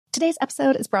Today's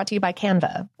episode is brought to you by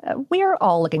Canva. We're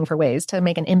all looking for ways to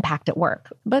make an impact at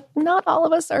work, but not all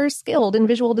of us are skilled in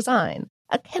visual design.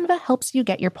 Canva helps you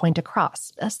get your point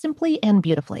across, simply and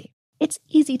beautifully. It's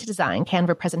easy to design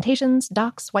Canva presentations,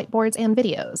 docs, whiteboards, and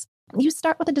videos. You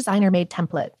start with a designer-made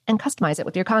template and customize it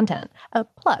with your content.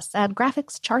 Plus, add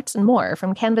graphics, charts, and more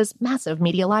from Canva's massive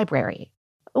media library.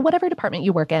 Whatever department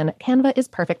you work in, Canva is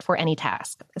perfect for any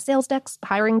task. Sales decks,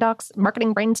 hiring docs,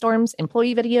 marketing brainstorms,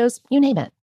 employee videos, you name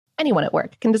it. Anyone at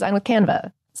work can design with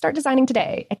Canva. Start designing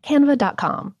today at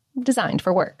canva.com. Designed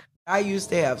for work. I used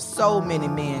to have so many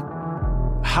men.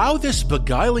 How this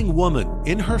beguiling woman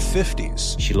in her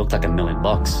 50s, she looked like $1 million,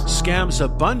 scams a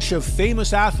bunch of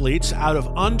famous athletes out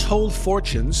of untold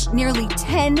fortunes. Nearly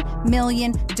 $10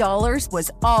 million was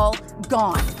all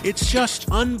gone. It's just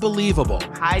unbelievable.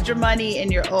 Hide your money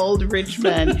in your old rich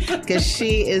man, because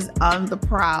she is on the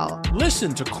prowl.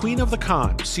 Listen to Queen of the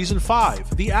Con, Season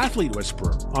 5, The Athlete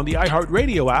Whisperer, on the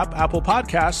iHeartRadio app, Apple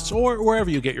Podcasts, or wherever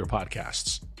you get your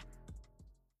podcasts.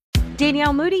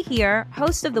 Danielle Moody here,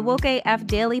 host of the Woke AF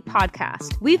Daily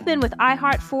podcast. We've been with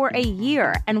iHeart for a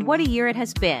year, and what a year it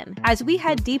has been. As we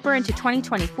head deeper into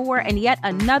 2024 and yet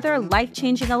another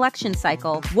life-changing election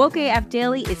cycle, Woke AF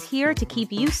Daily is here to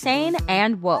keep you sane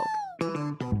and woke.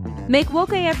 Make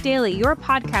Woke AF Daily your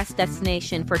podcast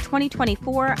destination for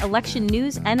 2024 election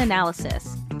news and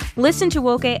analysis. Listen to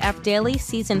Woke AF Daily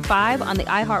Season 5 on the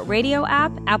iHeartRadio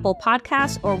app, Apple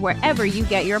Podcasts, or wherever you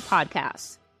get your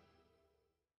podcasts.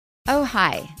 Oh,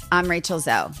 hi, I'm Rachel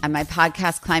Zoe, and my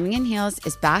podcast, Climbing in Heels,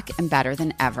 is back and better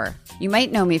than ever. You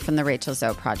might know me from the Rachel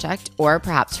Zoe Project, or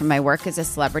perhaps from my work as a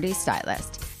celebrity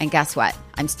stylist. And guess what?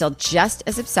 I'm still just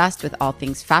as obsessed with all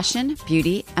things fashion,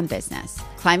 beauty, and business.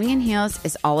 Climbing in Heels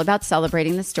is all about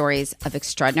celebrating the stories of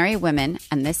extraordinary women,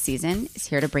 and this season is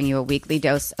here to bring you a weekly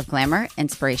dose of glamour,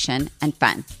 inspiration, and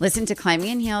fun. Listen to Climbing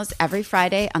in Heels every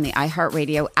Friday on the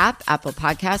iHeartRadio app, Apple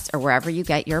Podcasts, or wherever you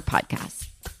get your podcasts.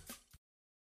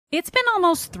 It's been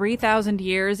almost 3,000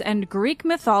 years, and Greek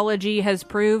mythology has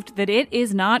proved that it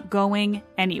is not going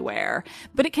anywhere.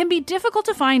 But it can be difficult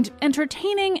to find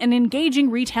entertaining and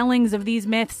engaging retellings of these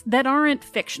myths that aren't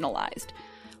fictionalized.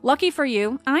 Lucky for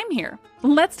you, I'm here.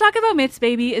 Let's Talk About Myths,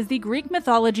 Baby is the Greek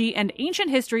mythology and ancient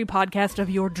history podcast of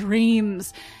your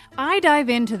dreams. I dive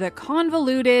into the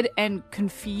convoluted and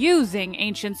confusing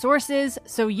ancient sources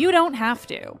so you don't have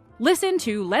to. Listen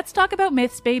to Let's Talk About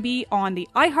Myths, Baby on the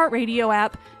iHeartRadio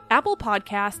app, Apple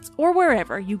Podcasts, or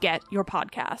wherever you get your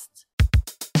podcasts.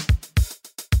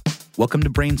 Welcome to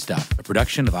Brainstuff, a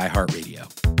production of iHeartRadio.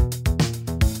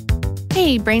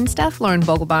 Hey, Brainstuff, Lauren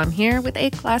Vogelbaum here with a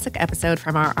classic episode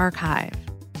from our archive.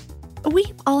 We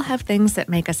all have things that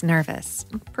make us nervous.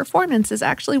 Performance is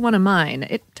actually one of mine.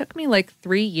 It took me like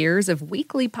 3 years of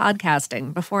weekly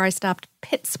podcasting before I stopped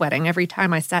pit sweating every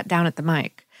time I sat down at the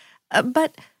mic.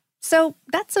 So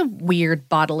that's a weird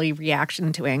bodily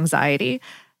reaction to anxiety.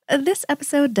 This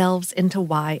episode delves into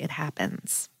why it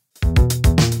happens.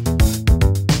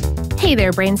 Hey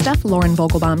there, Brainstuff, Lauren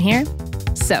Vogelbaum here.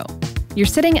 So, you're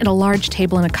sitting at a large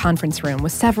table in a conference room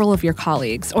with several of your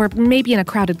colleagues, or maybe in a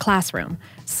crowded classroom.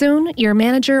 Soon, your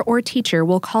manager or teacher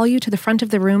will call you to the front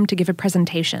of the room to give a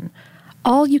presentation.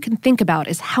 All you can think about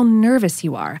is how nervous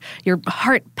you are. Your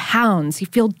heart pounds, you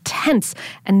feel tense,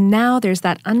 and now there's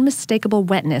that unmistakable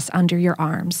wetness under your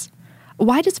arms.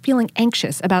 Why does feeling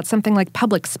anxious about something like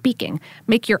public speaking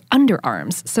make your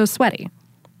underarms so sweaty?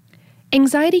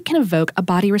 Anxiety can evoke a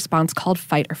body response called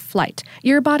fight or flight,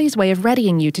 your body's way of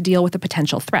readying you to deal with a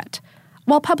potential threat.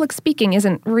 While public speaking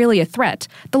isn't really a threat,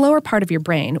 the lower part of your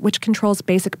brain, which controls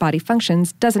basic body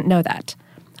functions, doesn't know that.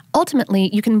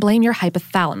 Ultimately, you can blame your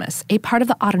hypothalamus, a part of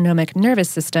the autonomic nervous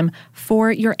system,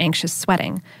 for your anxious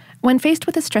sweating. When faced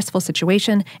with a stressful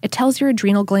situation, it tells your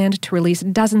adrenal gland to release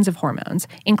dozens of hormones,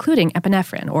 including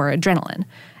epinephrine or adrenaline.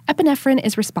 Epinephrine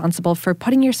is responsible for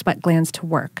putting your sweat glands to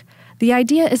work. The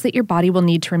idea is that your body will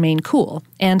need to remain cool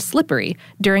and slippery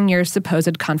during your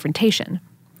supposed confrontation.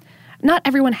 Not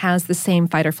everyone has the same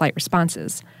fight or flight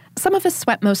responses. Some of us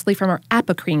sweat mostly from our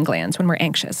apocrine glands when we're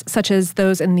anxious, such as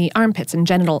those in the armpits and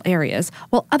genital areas,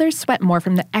 while others sweat more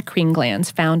from the eccrine glands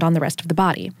found on the rest of the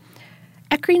body.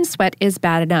 Eccrine sweat is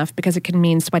bad enough because it can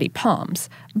mean sweaty palms,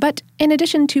 but in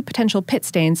addition to potential pit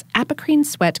stains, apocrine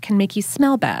sweat can make you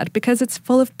smell bad because it's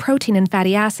full of protein and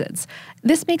fatty acids.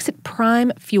 This makes it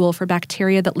prime fuel for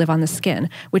bacteria that live on the skin,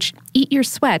 which eat your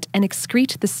sweat and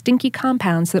excrete the stinky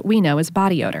compounds that we know as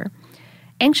body odor.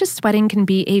 Anxious sweating can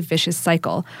be a vicious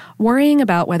cycle. Worrying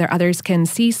about whether others can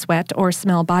see sweat or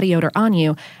smell body odor on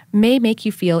you may make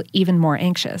you feel even more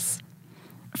anxious.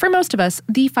 For most of us,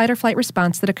 the fight-or-flight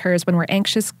response that occurs when we're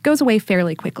anxious goes away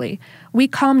fairly quickly. We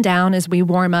calm down as we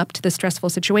warm up to the stressful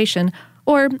situation,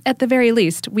 or, at the very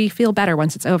least, we feel better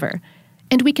once it's over.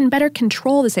 And we can better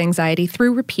control this anxiety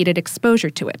through repeated exposure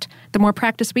to it. The more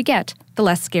practice we get, the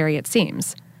less scary it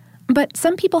seems. But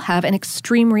some people have an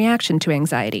extreme reaction to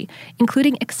anxiety,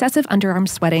 including excessive underarm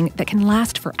sweating that can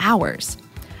last for hours.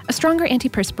 A stronger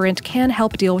antiperspirant can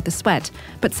help deal with the sweat,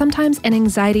 but sometimes an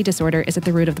anxiety disorder is at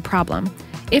the root of the problem.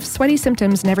 If sweaty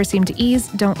symptoms never seem to ease,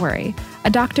 don't worry. A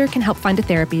doctor can help find a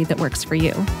therapy that works for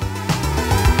you.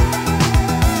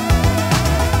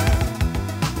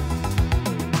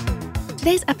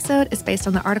 Today's episode is based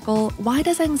on the article, Why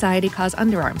Does Anxiety Cause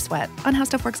Underarm Sweat? On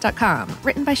HowStuffWorks.com,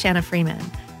 written by Shanna Freeman.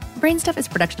 Brainstuff is a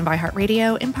production of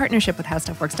iHeartRadio in partnership with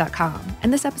HowStuffWorks.com,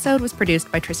 and this episode was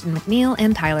produced by Tristan McNeil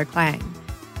and Tyler Klang.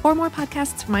 For more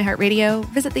podcasts from iHeartRadio,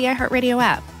 visit the iHeartRadio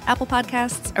app, Apple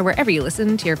Podcasts, or wherever you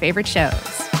listen to your favorite shows.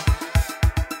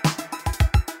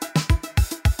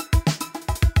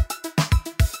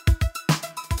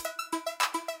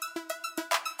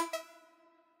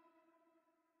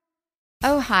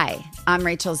 Oh, hi, I'm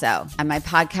Rachel Zoe, and my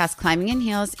podcast, Climbing in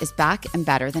Heels, is back and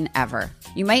better than ever.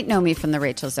 You might know me from the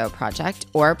Rachel Zoe Project,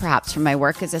 or perhaps from my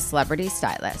work as a celebrity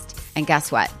stylist. And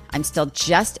guess what? I'm still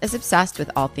just as obsessed with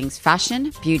all things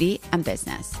fashion, beauty, and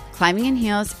business. Climbing in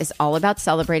Heels is all about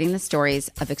celebrating the stories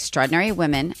of extraordinary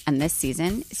women, and this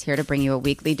season is here to bring you a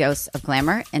weekly dose of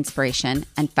glamour, inspiration,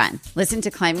 and fun. Listen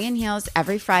to Climbing in Heels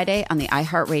every Friday on the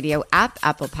iHeartRadio app,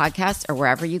 Apple Podcasts, or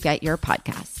wherever you get your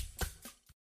podcasts.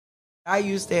 I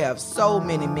used to have so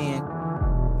many men.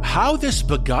 How this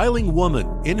beguiling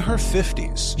woman in her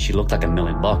 50s, she looked like $1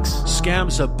 million,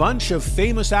 scams a bunch of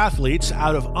famous athletes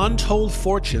out of untold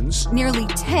fortunes. Nearly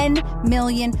 $10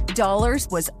 million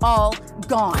was all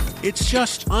gone. It's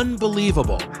just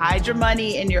unbelievable. Hide your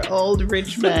money in your old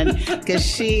rich men, because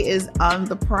she is on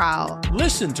the prowl.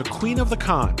 Listen to Queen of the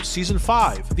Con, Season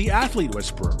 5, The Athlete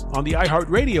Whisperer, on the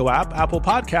iHeartRadio app, Apple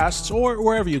Podcasts, or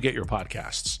wherever you get your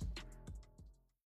podcasts.